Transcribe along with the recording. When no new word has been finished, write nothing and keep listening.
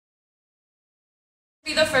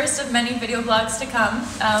The first of many video vlogs to come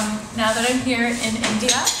now that I'm here in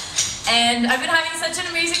India, and I've been having such an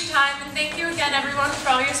amazing time, and thank you again everyone for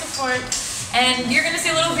all your support. And you're gonna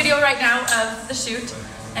see a little video right now of the shoot,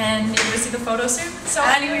 and you're gonna see the photo soon. So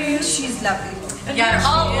anyway, she's lovely. And yeah, you're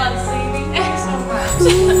all lovely. Thank you so much.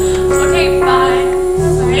 Okay, bye.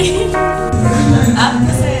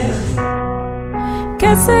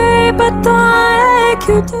 कैसे बताएं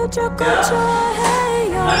क्यों तुझको चाहे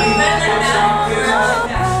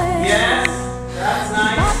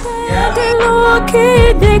दिलों की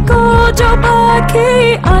देखो जो बाकी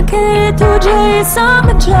आंखें तुझे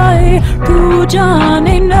समझाए तू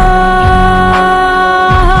जाने ना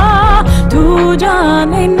तू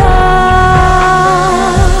जाने ना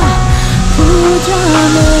तू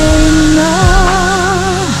जाने ना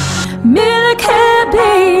मिल के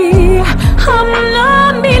भी हम ना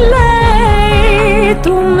मिले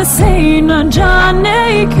तुमसे न जाने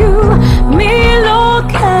क्यों मिलो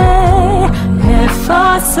के है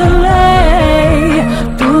फासले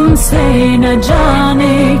तुमसे न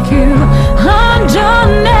जाने क्यों हम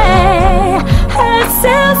जाने है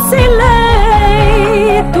सिलसिले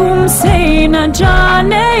तुमसे न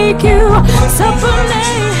जाने क्यों सपने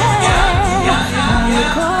हैं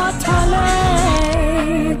को थले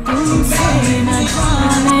तुमसे न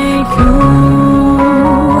जाने क्यों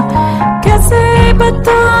कैसे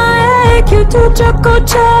बताएं क्यों तुझको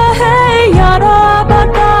चाहे यारा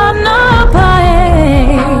बता ना पाए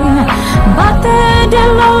बातें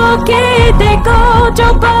दिलों की देखो जो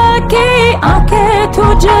बाकी आंखें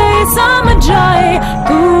तुझे समझाए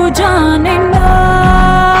तू जाने ना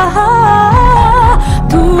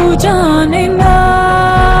तू जाने ना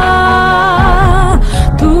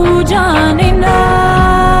तू जाने ना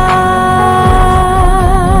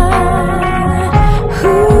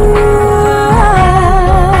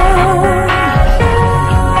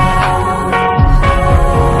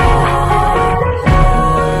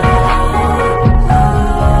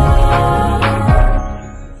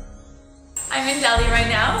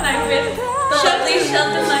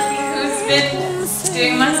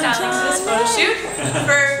doing my styling for this photo shoot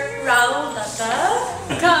for Rahul, Dutta.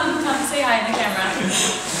 Come say hi in the camera.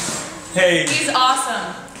 Hey. He's awesome.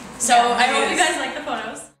 So I hope you guys like the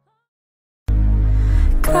photos.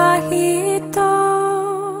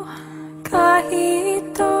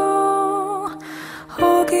 Kahito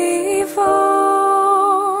hogi wo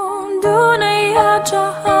duniya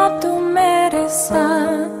jahan tu mere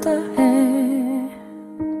saath hai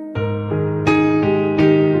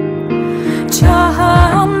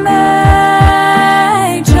जहाँ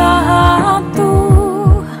मैं जहाँ तू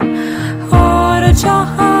और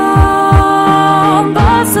जहाँ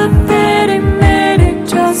बस तेरी मेरी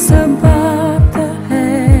जज्बात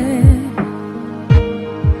है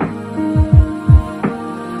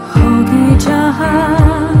होगी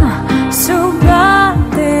जहाँ सुबह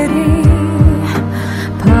तेरी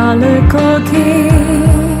पलकों की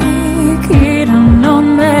किरणों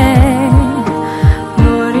में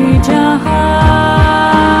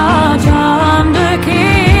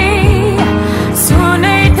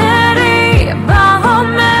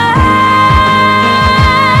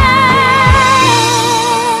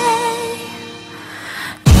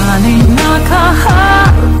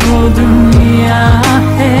दुनिया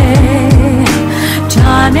है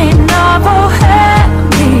जाने ना वो